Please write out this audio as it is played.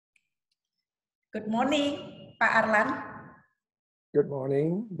Good morning, Pak Arlan. Good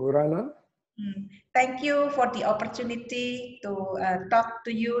morning, Burana. Thank you for the opportunity to talk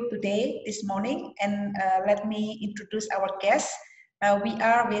to you today, this morning. And let me introduce our guest. We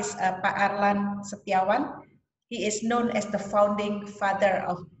are with Pak Arlan Setiawan. He is known as the founding father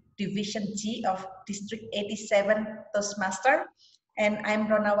of Division G of District 87 Toastmaster. And I'm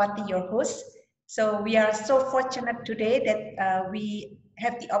Ronawati, your host. So we are so fortunate today that we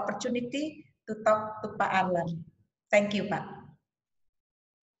have the opportunity to talk to Pak Arlan. Thank you, Pak.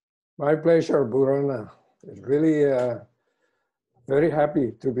 My pleasure, Burana. It's really very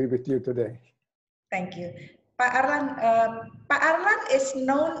happy to be with you today. Thank you. Pak Arlan is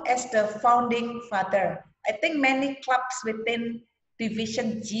known as the founding father. I think many clubs within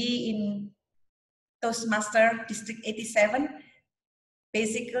Division G in Toastmaster District 87,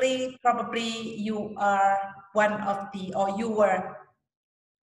 basically probably you are one of the, or you were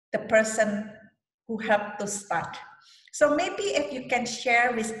the person who helped to start. So maybe if you can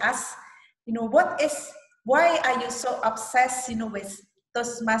share with us, why are you so obsessed, with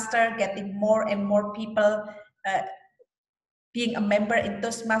Toastmaster, getting more and more people being a member in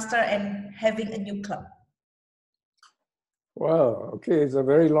Toastmaster and having a new club? Well, okay, it's a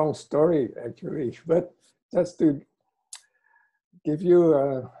very long story actually, but just to give you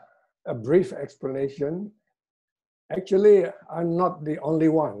a brief explanation, actually, I'm not the only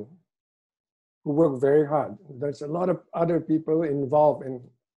one who worked very hard. There's a lot of other people involved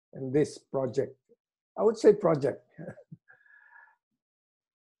in this project. I would say project.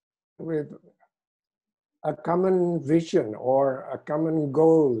 With a common vision or a common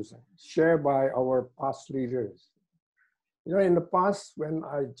goals shared by our past leaders. In the past, when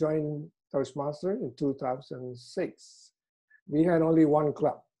I joined Toastmaster in 2006, we had only one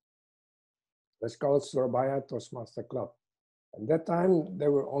club. It's called Surabaya Toastmaster Club. At that time,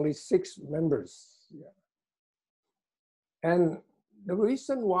 there were only 6 members. And the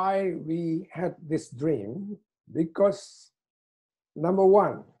reason why we had this dream, because number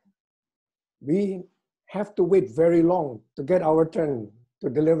one, we have to wait very long to get our turn to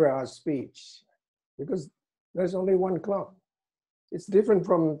deliver our speech because there's only one club. It's different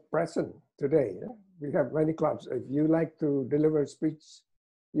from present today. We have many clubs. If you like to deliver a speech,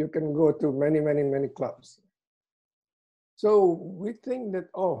 you can go to many, many, many clubs. So we think that,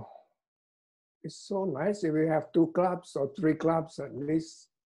 it's so nice if we have 2 clubs or 3 clubs at least.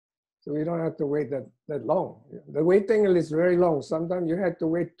 So we don't have to wait that long. The waiting is very long. Sometimes you had to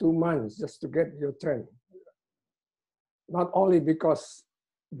wait 2 months just to get your turn. Not only because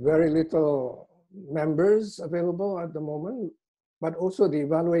very little members available at the moment, but also the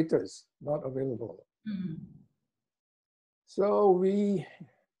evaluators not available. So we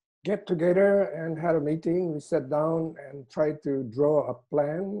get together and had a meeting. We sat down and tried to draw a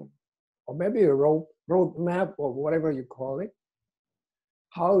plan, or maybe a road map or whatever you call it,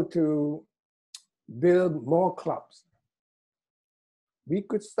 how to build more clubs. We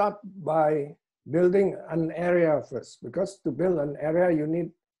could start by building an area first, because to build an area, you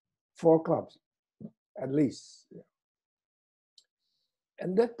need 4 clubs, at least.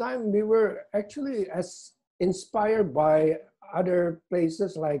 At that time, we were actually as inspired by other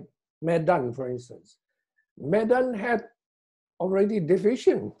places like Medan, for instance. Medan had already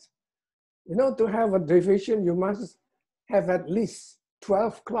divisions. To have a division, you must have at least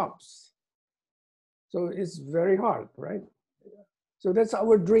 12 clubs. So it's very hard, right? So that's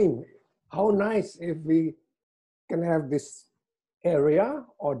our dream. How nice if we can have this area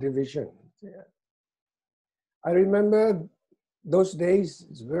or division. I remember those days,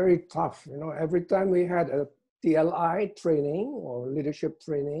 it's very tough. Every time we had a TLI training or leadership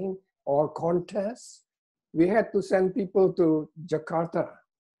training or contest, we had to send people to Jakarta.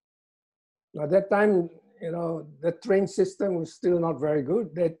 Now, at that time, the train system was still not very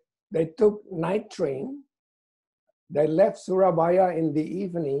good. They took night train. They left Surabaya in the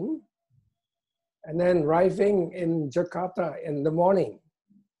evening and then arriving in Jakarta in the morning.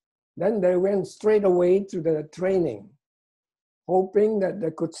 Then they went straight away to the training, hoping that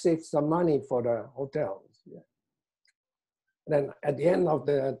they could save some money for the hotels. Then at the end of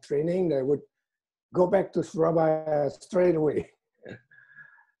the training, they would go back to Surabaya straight away.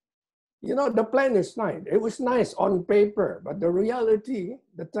 The plan is nice. It was nice on paper, but the reality,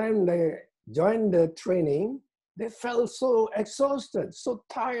 the time they joined the training, they felt so exhausted, so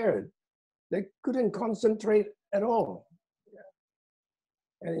tired. They couldn't concentrate at all.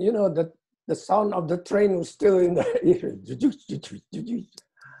 And the sound of the train was still in the ear.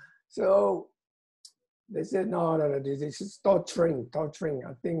 So they said, no, this is torturing.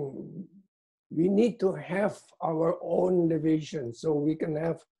 I think we need to have our own division so we can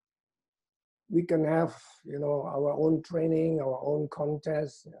have we can have, our own training, our own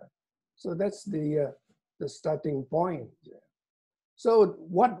contests. Yeah. So that's the starting point. Yeah. So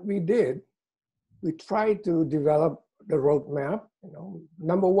what we did, we tried to develop the roadmap.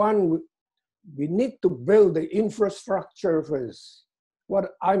 Number one, we need to build the infrastructure first.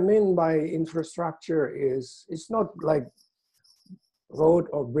 What I mean by infrastructure is, it's not like road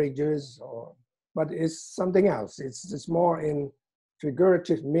or bridges, but it's something else. It's more in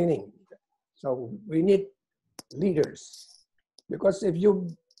figurative meaning. So we need leaders, because if you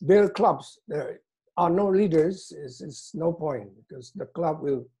build clubs, there are no leaders, it's no point, because the club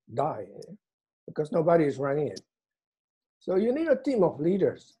will die, because nobody is running it. So you need a team of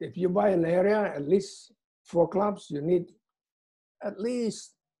leaders. If you buy an area, at least 4 clubs, you need at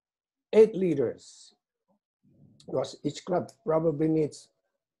least 8 leaders, because each club probably needs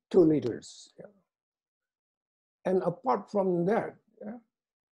 2 leaders. Yeah. And apart from that, yeah,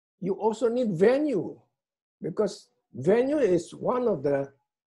 you also need venue, because venue is one of the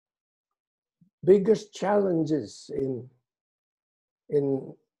biggest challenges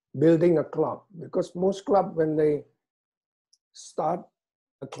in building a club, because most clubs, when they start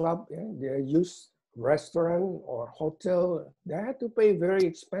a club, yeah, they use restaurant or hotel, they have to pay very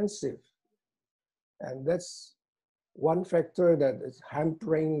expensive. And that's one factor that is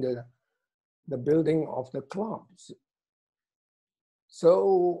hampering the building of the clubs.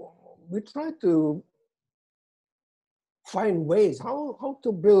 So we try to find ways how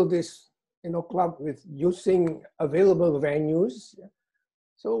to build this club with using available venues.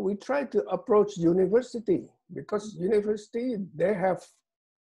 So we try to approach university, because university, they have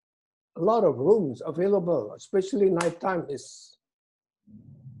a lot of rooms available, especially nighttime is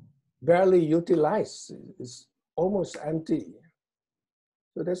barely utilized, it's almost empty.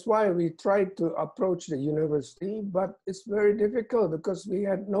 So that's why we tried to approach the university, but it's very difficult because we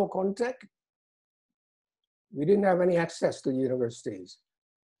had no contact. We didn't have any access to universities.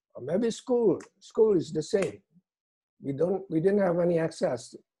 Or maybe school is the same. We didn't have any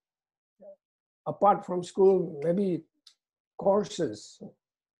access. Apart from school, maybe courses,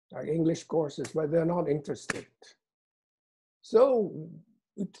 like English courses, but they're not interested. So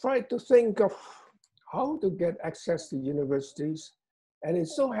we tried to think of how to get access to universities. And it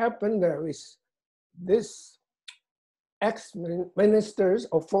so happened there is this ex-ministers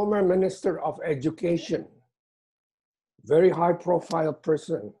or former minister of education, very high profile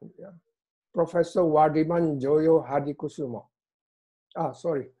person, yeah. Professor Wardiman Joyo Hadikusumo.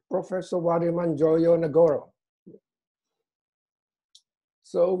 Professor Wardiman Joyo Nagoro.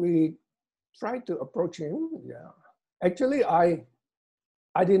 So we tried to approach him. Yeah. Actually, I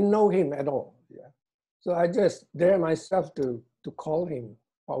didn't know him at all. Yeah. So I just dare myself to call him.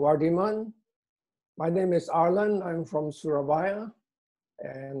 Wardiman, my name is Arlan. I'm from Surabaya,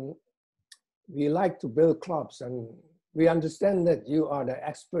 and we like to build clubs, and we understand that you are the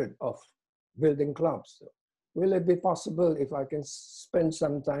expert of building clubs. So will it be possible if I can spend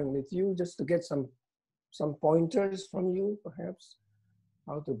some time with you just to get some pointers from you, perhaps,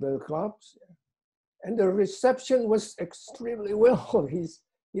 how to build clubs? And the reception was extremely well.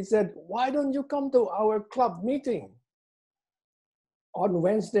 He said, why don't you come to our club meeting on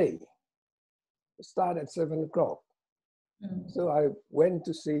Wednesday? Start at 7 o'clock. So I went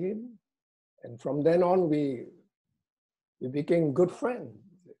to see him, and from then on we became good friends.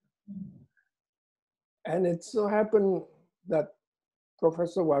 And it so happened that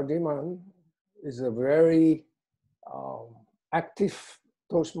Professor Wardiman is a very active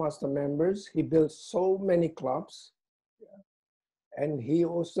Toastmaster members. He built so many clubs, and he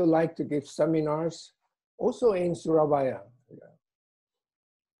also liked to give seminars, also in Surabaya.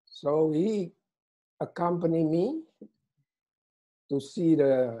 So he accompanied me to see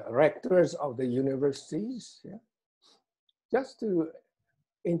the rectors of the universities, just to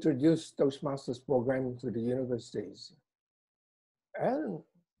introduce Toastmasters program to the universities. And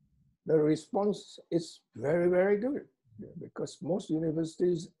the response is very, very good, because most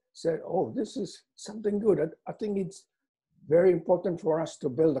universities said, oh, this is something good. I think it's very important for us to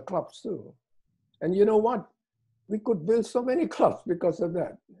build the clubs too. And you know what? We could build so many clubs because of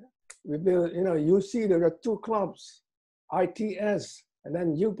that. We build, you see there are 2 clubs, ITS, and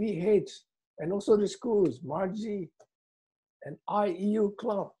then UPH, and also the schools, Margie, and IEU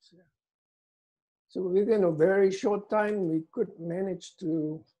clubs. So within a very short time, we could manage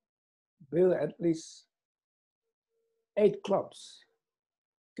to build at least 8 clubs.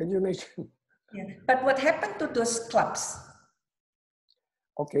 Can you imagine? Yeah. But what happened to those clubs?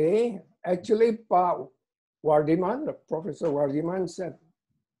 Okay, actually, Wardiman, Professor Wardiman said,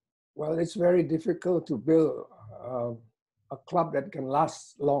 well, it's very difficult to build a club that can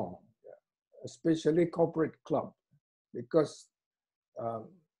last long. especially corporate club, because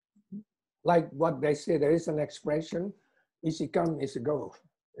like what they say, there is an expression, easy come, easy go.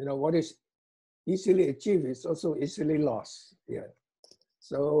 You know, what is easily achieved is also easily lost. Yeah.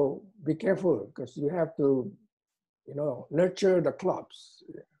 So be careful, because you have to, you know, nurture the clubs.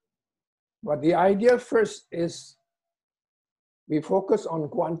 Yeah. But the idea first is we focus on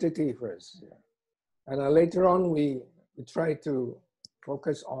quantity first. Yeah. And later on, we try to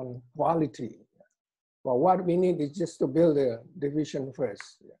focus on quality. But what we need is just to build a division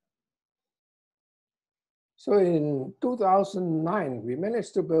first. Yeah. So in 2009, we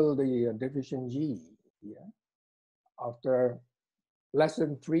managed to build the Division G. Yeah. After less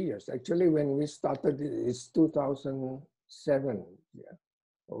than 3 years. Actually, when we started, it's 2007. Yeah.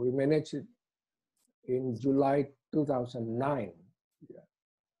 So we managed it in July 2009. Yeah.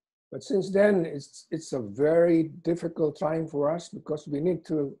 But since then, it's a very difficult time for us because we need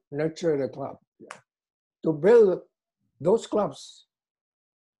to nurture the club. Yeah. To build those clubs,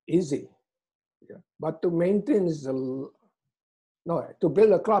 easy. Yeah. But to maintain is to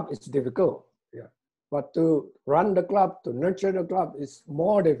build a club, it's difficult. Yeah. But to run the club, to nurture the club is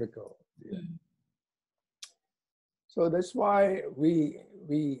more difficult. Yeah. So that's why we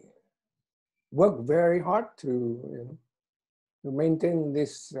work very hard to maintain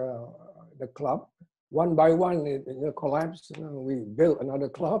this the club. One by one, it collapsed. We built another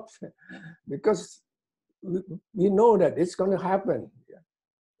club because we know that it's going to happen. Yeah.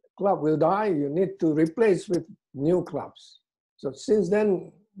 Club will die. You need to replace with new clubs. So since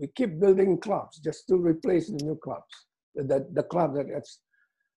then, we keep building clubs just to replace the new clubs. The club that's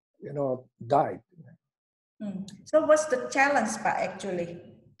died. So what's the challenge, Pak, actually,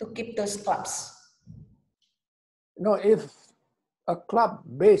 to keep those clubs? If a club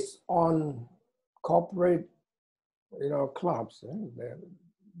based on corporate, clubs,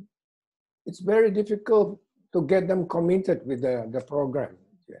 it's very difficult to get them committed with the program.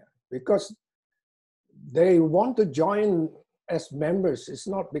 Yeah, because they want to join as members. It's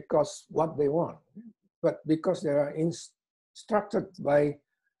not because what they want, but because they are instructed by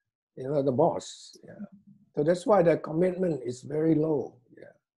the boss. Yeah. So that's why the commitment is very low.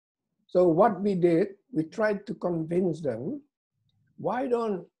 Yeah. So what we did, we tried to convince them, why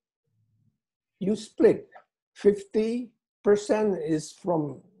don't you split? 50% is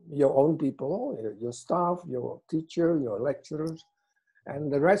from your own people, your staff, your teacher, your lecturers,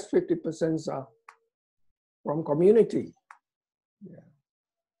 and the rest 50% are from community. Yeah.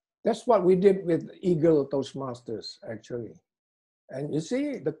 That's what we did with Eagle Toastmasters, actually. And you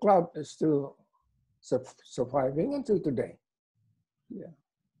see, the club is still surviving until today. Yeah.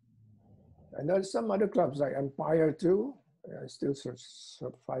 And there's some other clubs like Empire too, still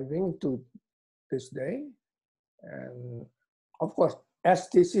surviving to this day. And of course,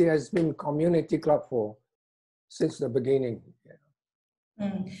 STC has been community club since the beginning. Yeah.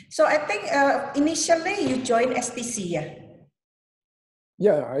 So I think initially you joined STC, yeah?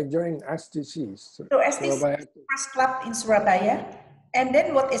 Yeah, I joined STC. So STC is the first club in Surabaya. And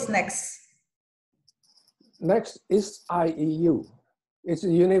then what is next? Next is IEU. It's a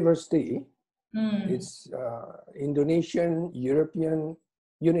university. It's Indonesian European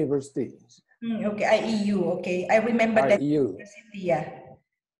University. Okay, IEU. Okay, I remember that university. Yeah.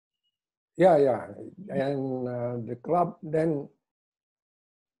 Yeah. And the club then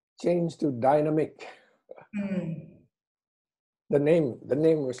changed to Dynamic. The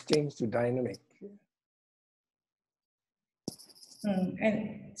name was changed to Dynamic.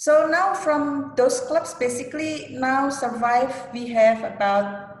 And so now from those clubs, basically now survive, we have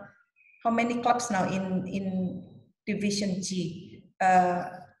about how many clubs now in Division G?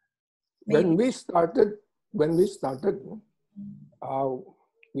 When we started, we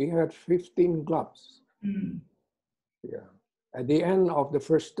had 15 clubs. Yeah. At the end of the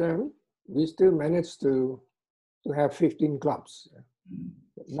first term, we still managed to have 15 clubs.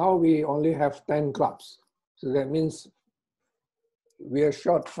 Now we only have 10 clubs. So that means we are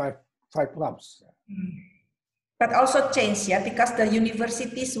short five clubs. But also changed, yeah, because the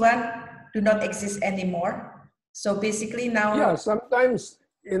universities one do not exist anymore. So basically now... Yeah, sometimes,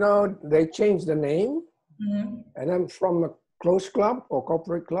 they change the name. And then from a closed club or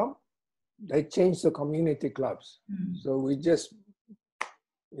corporate club, they change the community clubs. So we just,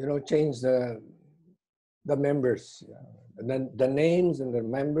 change the members, and then the names and the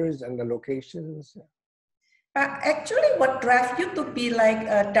members and the locations. Actually, what drives you to be like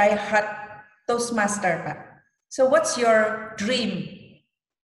a die-hard Toastmaster, Pak? So what's your dream?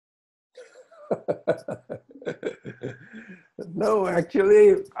 No,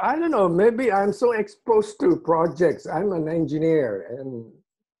 actually, I don't know. Maybe I'm so exposed to projects. I'm an engineer, and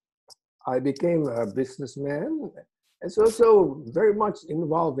I became a businessman. It's also very much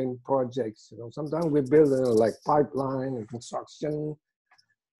involved in projects. You know, sometimes we build like pipeline and construction.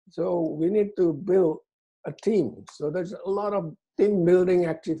 So we need to build a team. So there's a lot of team building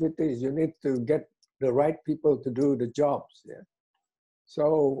activities. You need to get the right people to do the jobs. Yeah.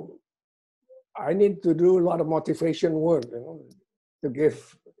 So I need to do a lot of motivation work, you know, to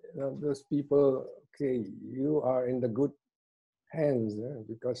give those people, okay, you are in the good hands,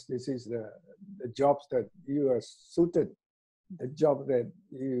 because this is the jobs that you are suited, the job that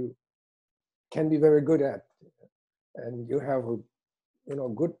you can be very good at, and you have a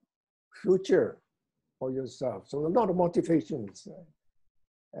good future for yourself. So a lot of motivations,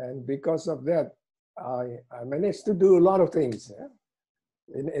 and because of that, I managed to do a lot of things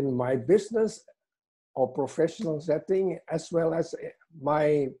in my business or professional setting, as well as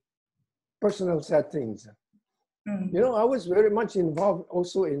my personal settings. You know, I was very much involved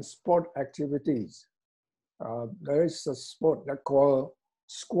also in sport activities. There is a sport that called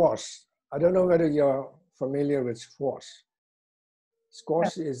squash. I don't know whether you're familiar with squash.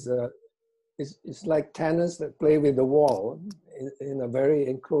 Squash is like tennis that play with the wall in a very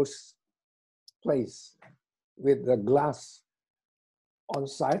enclosed place with the glass on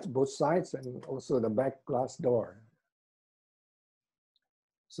sides, both sides, and also the back glass door.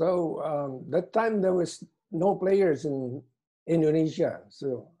 So that time there was no players in Indonesia.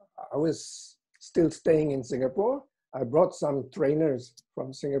 So I was still staying in Singapore. I brought some trainers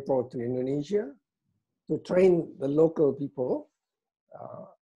from Singapore to Indonesia to train the local people.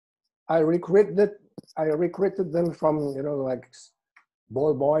 I recruited them from, like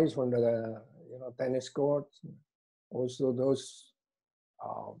ball boys from the, tennis courts. Also those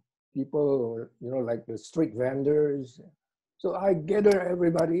people, like the street vendors. So I gather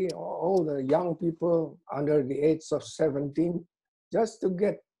everybody, all the young people under the age of 17, just to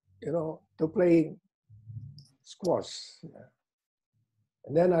get, to play squash.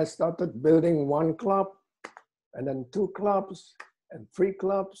 And then I started building one club, and then 2 clubs, and 3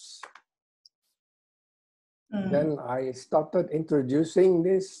 clubs. Then I started introducing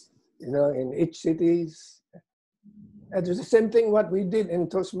this, in each cities. And it's the same thing what we did in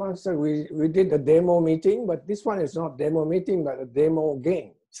Toastmasters. We did a demo meeting, but this one is not demo meeting, but a demo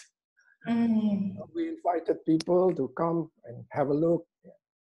game. We invited people to come and have a look.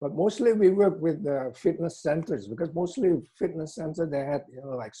 But mostly we work with the fitness centers, because mostly fitness centers, they had,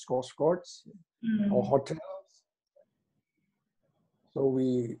 like squash courts or hotels. So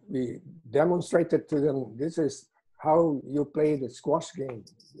we demonstrated to them, this is how you play the squash game.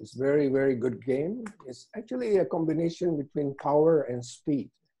 It's very, very good game. It's actually a combination between power and speed.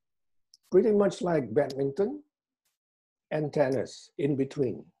 Pretty much like badminton and tennis in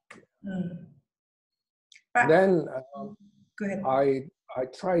between. Then go ahead. I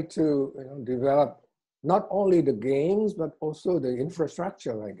try to develop not only the games, but also the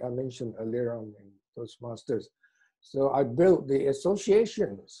infrastructure, like I mentioned earlier on in Toastmasters. So I built the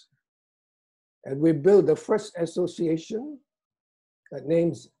associations. And we built the first association that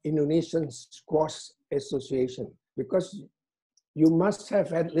names Indonesian Squash Association, because you must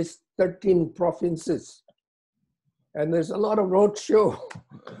have at least 13 provinces. And there's a lot of roadshow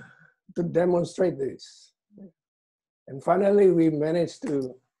to demonstrate this. And finally, we managed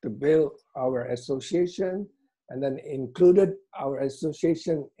to build our association, and then included our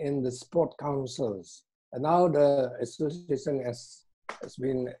association in the sport councils. And now the association has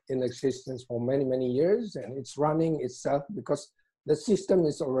been in existence for many, many years, and it's running itself because the system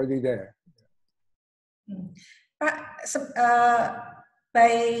is already there.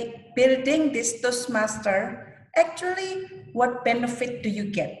 By building this Toastmaster, actually, what benefit do you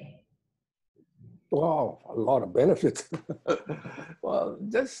get? Wow, a lot of benefits. Well,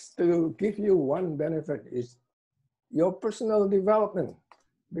 just to give you one benefit is your personal development.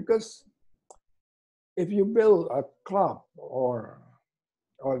 Because if you build a club or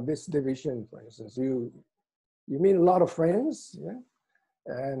this division, for instance, you meet a lot of friends,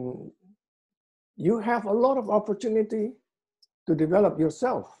 and you have a lot of opportunity to develop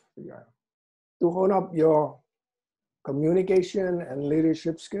yourself, to hone up your communication and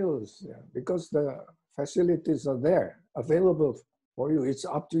leadership skills, because the facilities are there, available for you. It's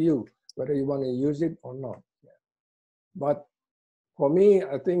up to you whether you want to use it or not. But for me,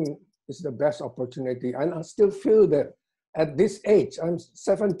 I think it's the best opportunity, and I still feel that at this age, I'm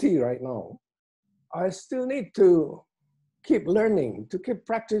 70 right now, I still need to keep learning, to keep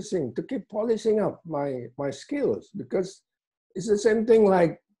practicing, to keep polishing up my skills, because it's the same thing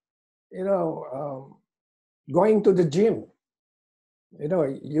like, going to the gym.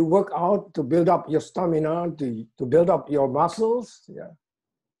 You work out to build up your stamina, to build up your muscles.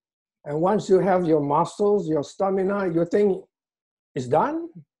 And once you have your muscles, your stamina, you think it's done.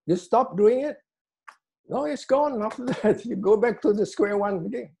 You stop doing it. No, it's gone. After that, you go back to the square one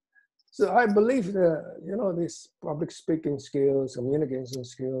again. So I believe these public speaking skills, communication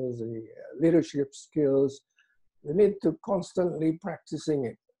skills, the leadership skills, you need to constantly practicing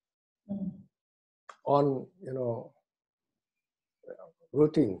it on,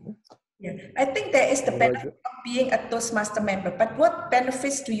 routine. Yeah, I think there is the benefit of being a Toastmaster member, but what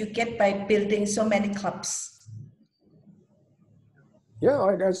benefits do you get by building so many clubs? Yeah,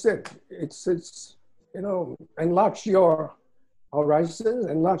 like I said, it's enlarge your horizons,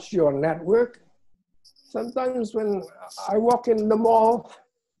 enlarge your network. Sometimes when I walk in the mall,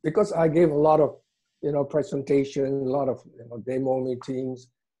 because I gave a lot of, presentation, a lot of demo meetings,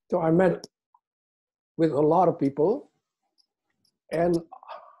 so I met with a lot of people, and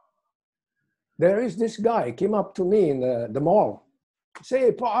there is this guy came up to me in the mall,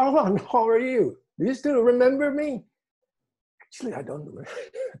 say, Arlan, how are you? Do you still remember me? Actually, I don't remember.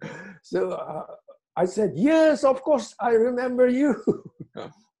 So I said, yes, of course, I remember you.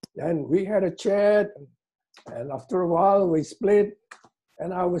 And we had a chat, and after a while we split,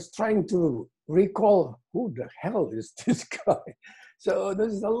 and I was trying to recall who the hell is this guy. So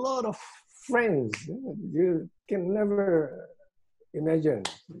there's a lot of friends you can never imagine.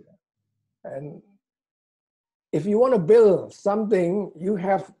 And if you want to build something, you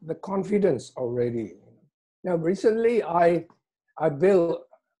have the confidence already. Now, recently I built,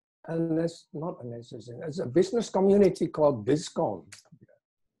 and that's not a necessary, it's a business community called BizCom.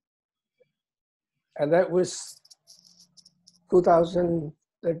 And that was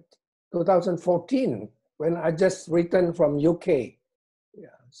 2014, when I just returned from UK.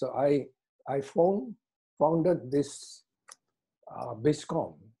 Yeah, so I founded this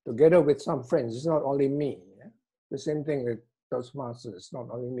BizCom together with some friends. It's not only me. Yeah? The same thing with Toastmasters. It's not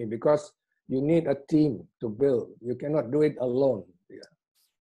only me, because you need a team to build. You cannot do it alone. Yeah.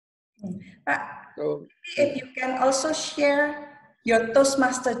 So, if you can also share your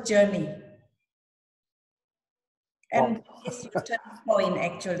Toastmaster journey, and it's your turning point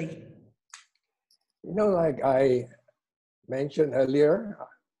actually. Like I mentioned earlier,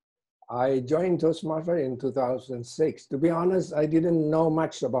 I joined Toastmasters in 2006. To be honest, I didn't know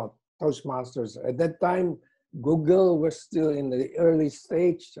much about Toastmasters. At that time, Google was still in the early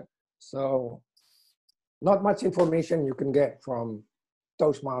stage, so not much information you can get from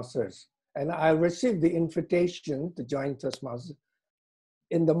Toastmasters. And I received the invitation to join Toastmasters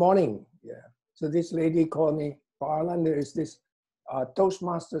in the morning. Yeah. So this lady called me, Arlan, there is this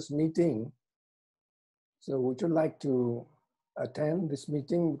Toastmasters meeting. So would you like to attend this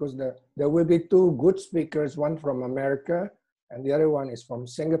meeting? Because there will be two good speakers, one from America and the other one is from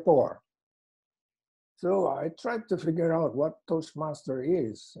Singapore. So I tried to figure out what Toastmaster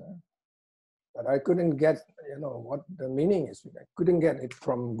is, but I couldn't get, what the meaning is. I couldn't get it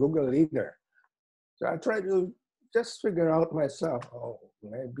from Google either. So I tried to just figure out myself, oh,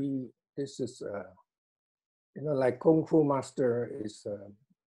 maybe this is, like Kung Fu Master is a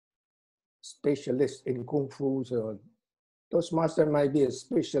specialist in Kung Fu, so Toastmaster might be a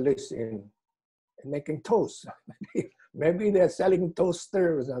specialist in making toast. Maybe they're selling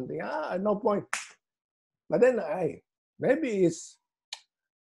toaster or something. No point. But then maybe it's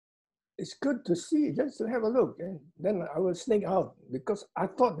good to see, just to have a look. And then I will sneak out, because I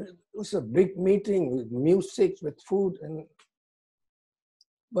thought it was a big meeting with music, with food.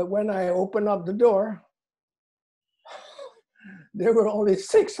 But when I opened up the door, there were only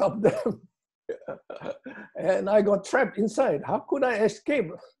 6 of them. And I got trapped inside. How could I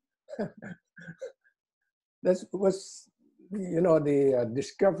escape? That was, the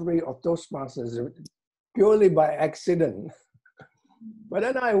discovery of Toastmasters purely by accident. But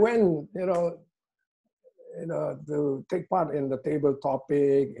then I went, to take part in the table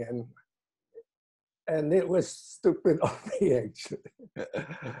topic, and it was stupid of me actually.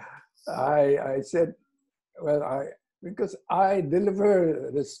 I said, well, because I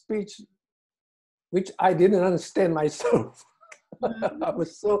delivered the speech, which I didn't understand myself. I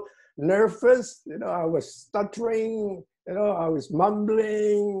was so nervous, I was stuttering, I was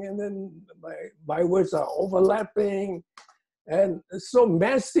mumbling, and then my words are overlapping, and it's so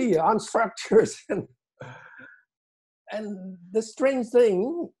messy, unstructured. And the strange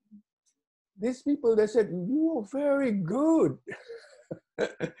thing, these people, they said, you are very good.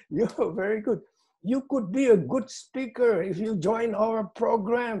 You are very good. You could be a good speaker if you join our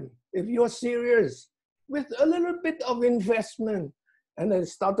program, if you're serious, with a little bit of investment. And I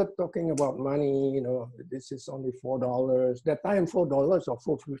started talking about money, this is only $4. That time $4 or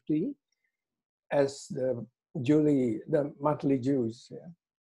 $4.50 as the monthly dues. Yeah.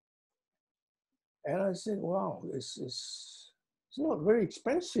 And I said, wow, it's not very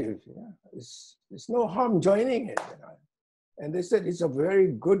expensive. Yeah? It's no harm joining it. You know? And they said it's a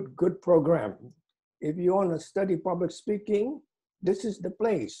very good program. If you want to study public speaking, this is the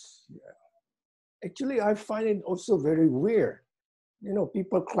place. Yeah. Actually, I find it also very weird. You know,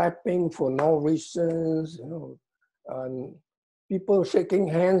 people clapping for no reasons, you know, and people shaking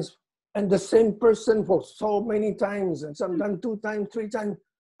hands, and the same person for so many times, and sometimes 2 times, 3 times.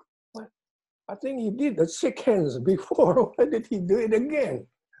 But I think he did the shake hands before. Why did he do it again?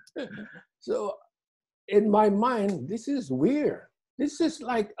 So in my mind, this is weird. This is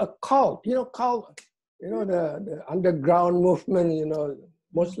like a cult, you know, cult, you know, the underground movement, you know,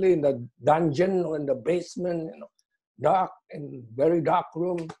 mostly in the dungeon or in the basement, you know, dark and very dark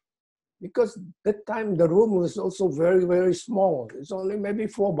room. Because that time the room was also very small. It's only maybe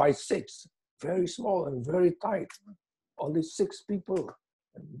 4 by 6, very small and very tight. Only 6 people.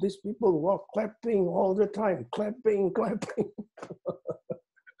 And these people were clapping all the time, clapping.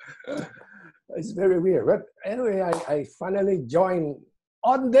 It's very weird. But anyway, I finally joined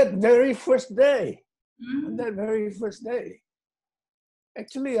on that very first day. On that very first day.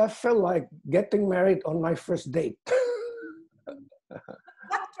 Actually, I felt like getting married on my first date.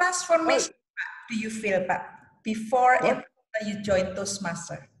 What transformation do you feel, Pak, before and after you joined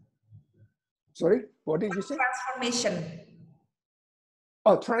Toastmaster? Sorry, what did you What say? transformation?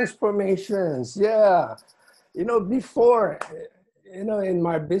 Oh, transformations. Yeah. You know, before, you know, in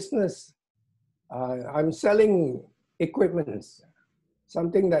my business, I'm selling equipment,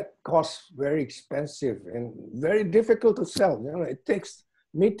 something that costs very expensive and very difficult to sell. You know, it takes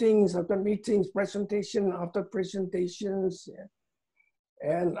meetings after meetings, presentation after presentations. Yeah.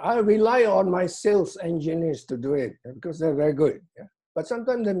 And I rely on my sales engineers to do it because they're very good. Yeah. But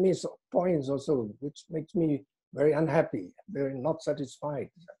sometimes they miss points also, which makes me very unhappy, very not satisfied.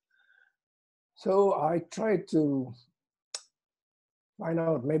 So I try to find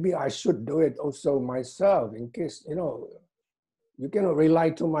out maybe I should do it also myself in case, you know, you cannot rely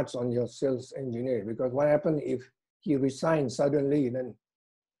too much on your sales engineer, because what happens if he resigns suddenly, then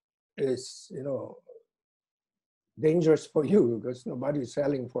it's, you know, dangerous for you because nobody's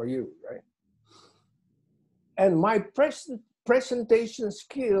selling for you, right? And my presentation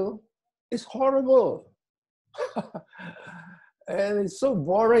skill is horrible. And it's so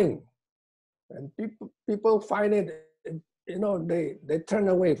boring. And people find it, you know, they turn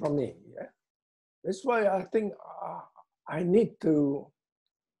away from me. Yeah? That's why I think I need to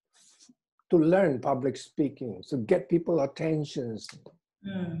learn public speaking, to get people attentions.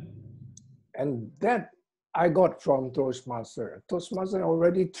 And that I got from Toastmaster. Toastmaster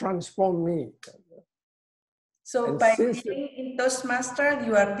already transformed me. So And by since being in Toastmaster,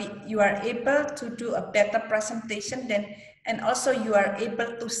 you are able to do a better presentation then, and also you are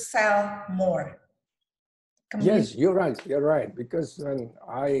able to sell more. yes, you're right. Because when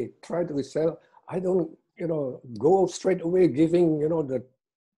I try to sell, I don't, you know, go straight away giving, you know,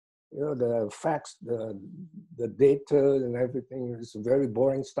 the facts, the data and everything. It's very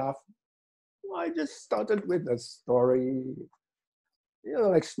boring stuff. I just started with a story, you know,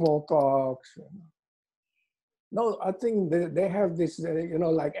 like small talks. No, I think they have this, you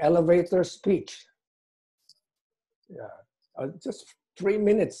know, like elevator speech. Yeah, just 3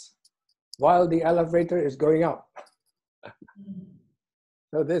 minutes while the elevator is going up.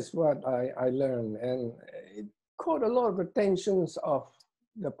 So that's what I learned, and it caught a lot of attentions of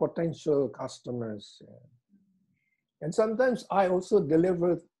the potential customers. And sometimes I also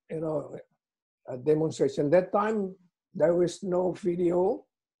delivered, you know, a demonstration. That time there was no video,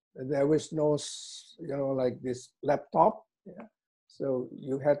 there was no, you know, like this laptop. Yeah. So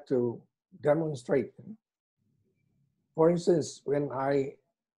you had to demonstrate. For instance, when I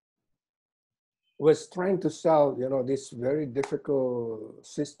was trying to sell, you know, this very difficult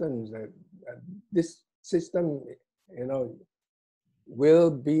systems that this system, you know,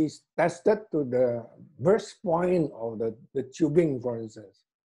 will be tested to the burst point of the tubing, for instance.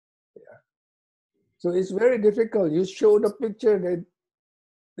 Yeah. So it's very difficult. You show the picture,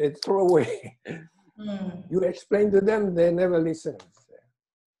 they throw away. You explain to them, they never listen.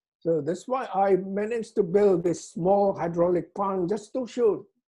 So that's why I managed to build this small hydraulic pump just to show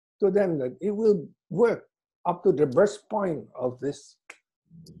to them that it will work up to the burst point of this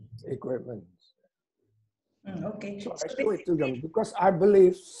equipment. Okay. So I show it to them because I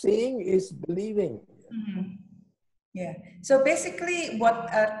believe seeing is believing. Yeah. So basically,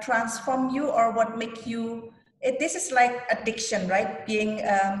 what transform you or what make you? This is like addiction, right? Being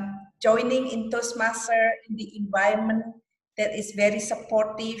joining in Toastmaster in the environment that is very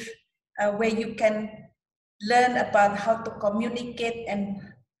supportive, where you can learn about how to communicate and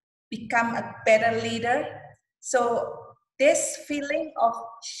become a better leader. So this feeling of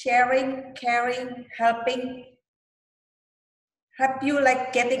sharing, caring, helping help you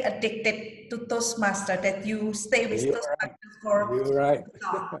like getting addicted to Toastmaster, that you stay with Toastmasters for You're right.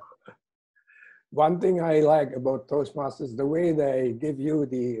 long. One thing I like about Toastmasters, the way they give you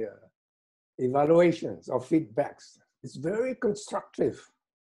the evaluations or feedbacks. It's very constructive.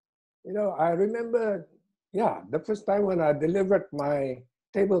 You know, I remember, yeah, the first time when I delivered my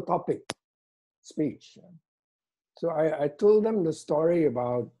table topic speech. So I told them the story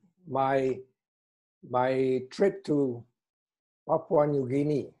about my trip to Papua New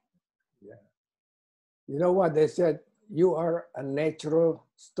Guinea. Yeah. You know what they said? You are a natural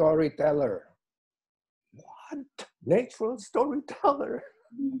storyteller. What? Natural storyteller?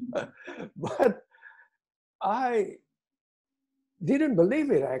 But I didn't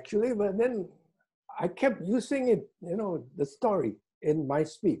believe it actually, but then I kept using it, you know, the story in my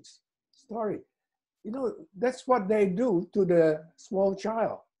speech. Story. You know, that's what they do to the small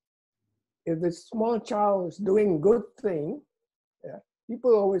child. If the small child is doing good thing, yeah,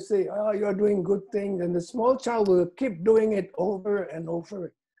 people always say, oh, you're doing good things, and the small child will keep doing it over and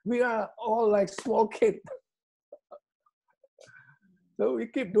over. We are all like small kids. So we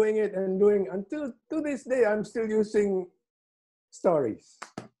keep doing it and doing until to this day, I'm still using stories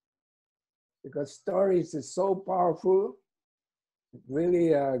because stories is so powerful,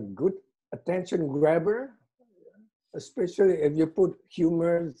 really a good attention grabber, especially if you put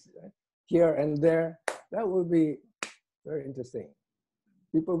humor here and there. That will be very interesting.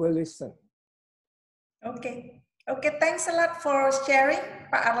 People will listen. Okay. Okay, thanks a lot for sharing,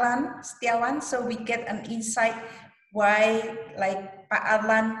 Pak Arlan Setiawan. So we get an insight why like Pak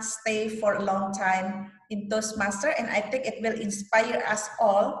Arlan stay for a long time in Toastmaster, and I think it will inspire us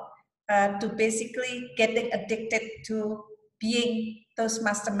all to basically getting addicted to being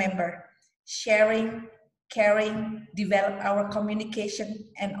Toastmaster member, sharing, caring, develop our communication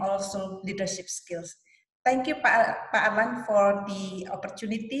and also leadership skills. Thank you, Pak Arlan, for the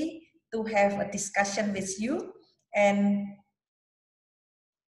opportunity to have a discussion with you. And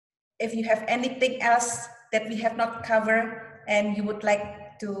if you have anything else that we have not covered and you would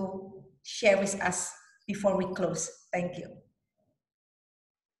like to share with us before we close, thank you.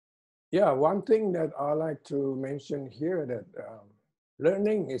 Yeah, one thing that I like to mention here that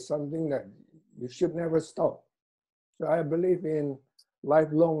learning is something that you should never stop. So I believe in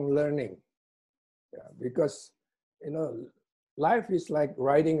lifelong learning, yeah, because you know life is like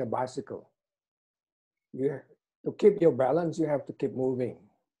riding a bicycle. To keep your balance, you have to keep moving.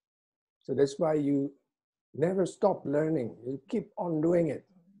 So that's why you never stop learning. You keep on doing it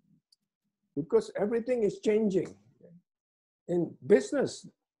because everything is changing. In business,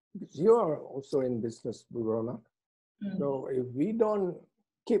 you are also in business, Burona. So if we don't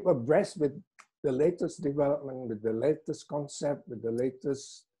keep abreast with the latest development, with the latest concept, with the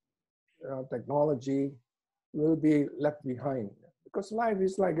latest technology, we'll be left behind. Because life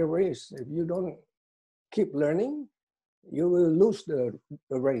is like a race. If you don't keep learning, you will lose the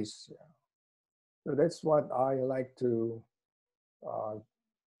race. So that's what I like to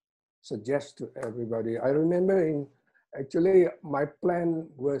suggest to everybody. I remember actually my plan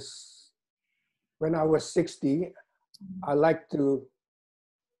was when I was 60, I like to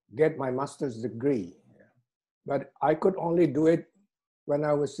get my master's degree, but I could only do it when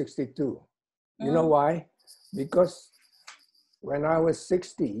I was 62. You know why? Because when I was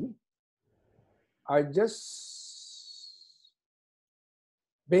 60, I just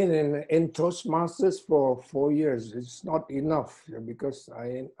been in Toastmasters for 4 years. It's not enough because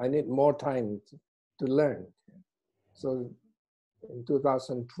I need more time to learn. So in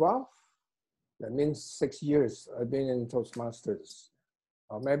 2012, that means 6 years I've been in Toastmasters.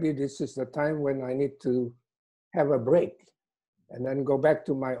 Or maybe this is the time when I need to have a break and then go back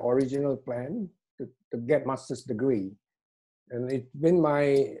to my original plan to get master's degree. And it's been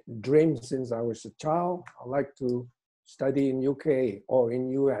my dream since I was a child. I like to study in UK or in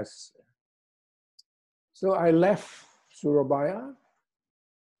US. So I left Surabaya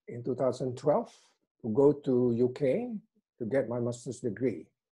in 2012 to go to UK to get my master's degree.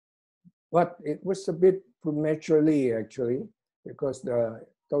 But it was a bit prematurely actually, because the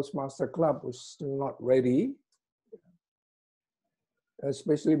Toastmaster Club was still not ready,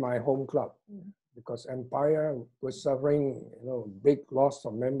 especially my home club, because Empire was suffering, big loss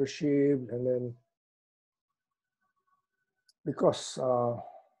of membership, and then because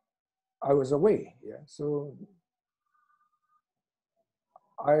I was away, so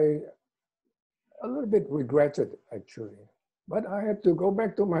I a little bit regretted actually, but I had to go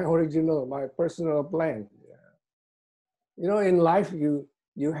back to my personal plan. In life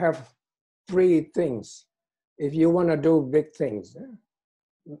you have three things if you want to do big things.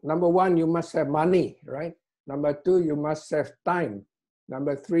 Number one, you must have money, right? Number two, you must have time.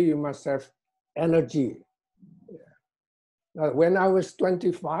 Number three, you must have energy. Now, when I was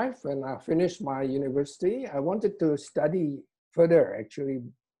 25, when I finished my university, I wanted to study further actually,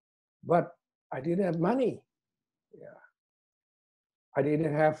 but I didn't have money. Yeah. I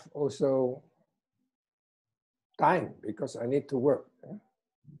didn't have also time because I need to work. Yeah?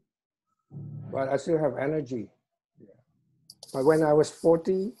 But I still have energy. Yeah. But when I was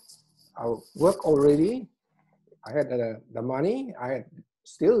 40, I worked already. I had the money. I had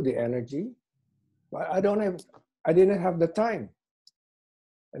still the energy, but I didn't have the time.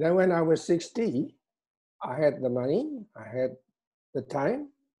 And then when I was 60, I had the money, I had the time,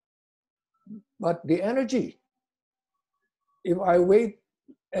 but the energy. If I wait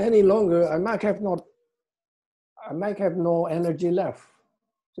any longer, I might have no energy left.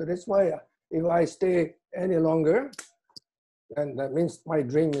 So that's why if I stay any longer, then that means my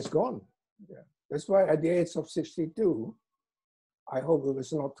dream is gone. Yeah. That's why at the age of 62, I hope it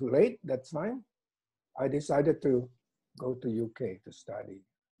was not too late that time, I decided to go to UK to study.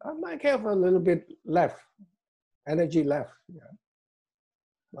 I might have a little bit left, energy left. Yeah.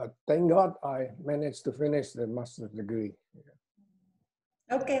 But thank God I managed to finish the master's degree.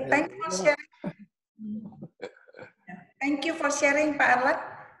 Yeah. Okay, And, thank you for sharing. Thank you for sharing, Pak Arlan.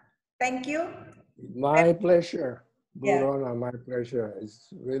 Thank you. My pleasure, Yeah. Burona, my pleasure. It's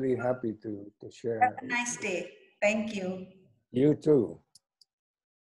really happy to share. Have a nice day. Thank you. You too.